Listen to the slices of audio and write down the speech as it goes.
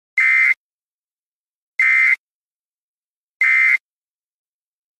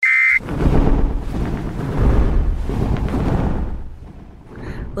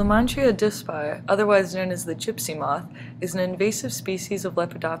Lumantria dispar, otherwise known as the gypsy moth, is an invasive species of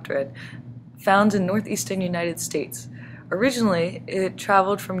lepidopterid found in northeastern United States. Originally, it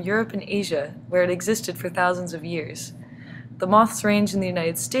traveled from Europe and Asia, where it existed for thousands of years. The moth's range in the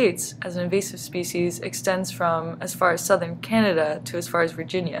United States as an invasive species extends from as far as southern Canada to as far as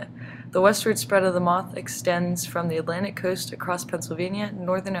Virginia. The westward spread of the moth extends from the Atlantic coast across Pennsylvania,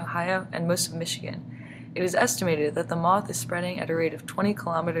 northern Ohio, and most of Michigan. It is estimated that the moth is spreading at a rate of 20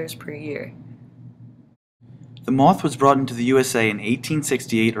 kilometers per year. The moth was brought into the USA in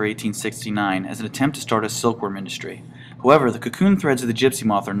 1868 or 1869 as an attempt to start a silkworm industry. However, the cocoon threads of the gypsy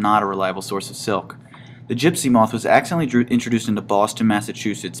moth are not a reliable source of silk. The gypsy moth was accidentally introduced into Boston,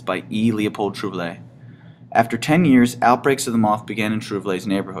 Massachusetts by E. Leopold Trouvelot. After 10 years, outbreaks of the moth began in Trouvelot's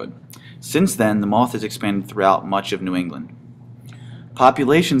neighborhood. Since then, the moth has expanded throughout much of New England.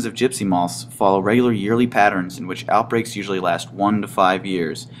 Populations of gypsy moths follow regular yearly patterns in which outbreaks usually last 1 to 5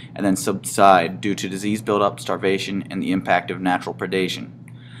 years and then subside due to disease buildup, starvation, and the impact of natural predation.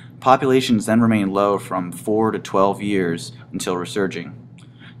 Populations then remain low from 4 to 12 years until resurging.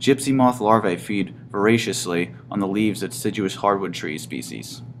 Gypsy moth larvae feed voraciously on the leaves of deciduous hardwood tree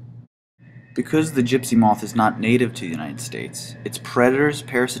species. Because the gypsy moth is not native to the United States, its predators,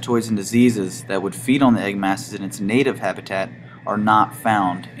 parasitoids, and diseases that would feed on the egg masses in its native habitat are not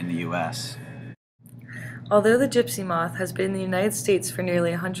found in the U.S. Although the gypsy moth has been in the United States for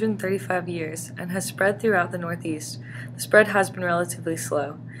nearly 135 years and has spread throughout the Northeast, the spread has been relatively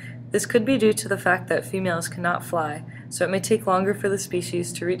slow. This could be due to the fact that females cannot fly, so it may take longer for the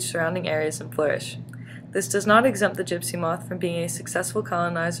species to reach surrounding areas and flourish. This does not exempt the gypsy moth from being a successful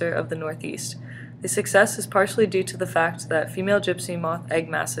colonizer of the Northeast. The success is partially due to the fact that female gypsy moth egg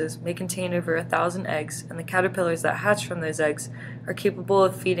masses may contain over 1,000 eggs, and the caterpillars that hatch from those eggs are capable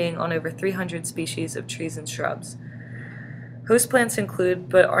of feeding on over 300 species of trees and shrubs. Host plants include,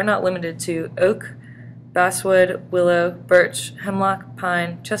 but are not limited to, oak, basswood, willow, birch, hemlock,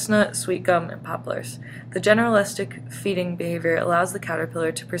 pine, chestnut, sweet gum, and poplars. The generalistic feeding behavior allows the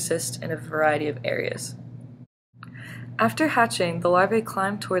caterpillar to persist in a variety of areas. After hatching, the larvae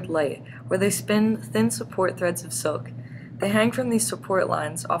climb toward light, where they spin thin support threads of silk. They hang from these support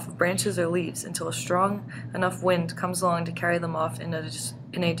lines off of branches or leaves until a strong enough wind comes along to carry them off in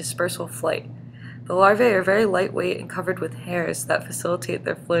a dispersal flight. The larvae are very lightweight and covered with hairs that facilitate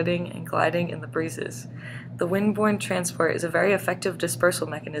their floating and gliding in the breezes. The wind-borne transport is a very effective dispersal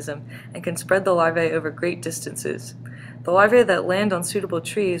mechanism and can spread the larvae over great distances. The larvae that land on suitable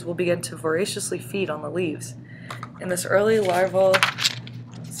trees will begin to voraciously feed on the leaves. In this early larval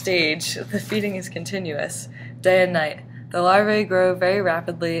stage, the feeding is continuous, day and night. The larvae grow very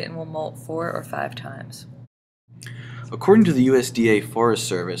rapidly and will molt 4 or 5 times. According to the USDA Forest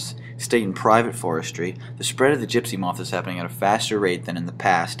Service, state and private forestry, the spread of the gypsy moth is happening at a faster rate than in the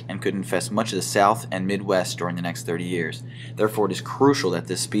past and could infest much of the South and Midwest during the next 30 years. Therefore, it is crucial that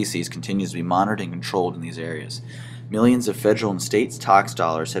this species continues to be monitored and controlled in these areas. Millions of federal and state tax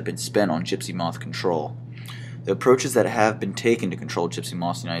dollars have been spent on gypsy moth control. The approaches that have been taken to control gypsy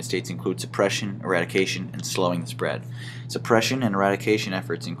moths in the United States include suppression, eradication, and slowing the spread. Suppression and eradication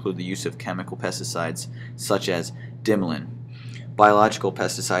efforts include the use of chemical pesticides such as dimilin, biological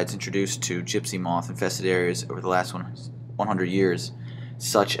pesticides introduced to gypsy moth-infested areas over the last 100 years,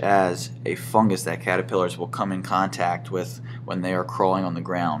 such as a fungus that caterpillars will come in contact with when they are crawling on the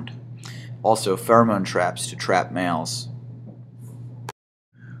ground. Also, pheromone traps to trap males.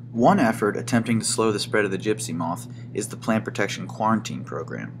 One effort attempting to slow the spread of the gypsy moth is the Plant Protection Quarantine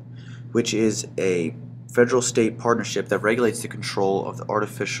Program, which is a federal-state partnership that regulates the control of the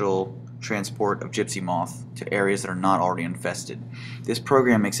artificial transport of gypsy moth to areas that are not already infested. This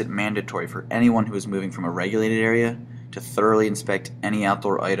program makes it mandatory for anyone who is moving from a regulated area to thoroughly inspect any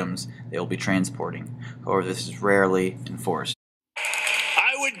outdoor items they will be transporting. However, this is rarely enforced.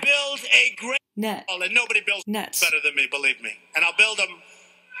 I would build a great Net. wall, and nobody builds Nets. better than me, believe me. And I'll build them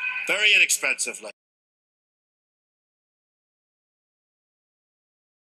very inexpensively.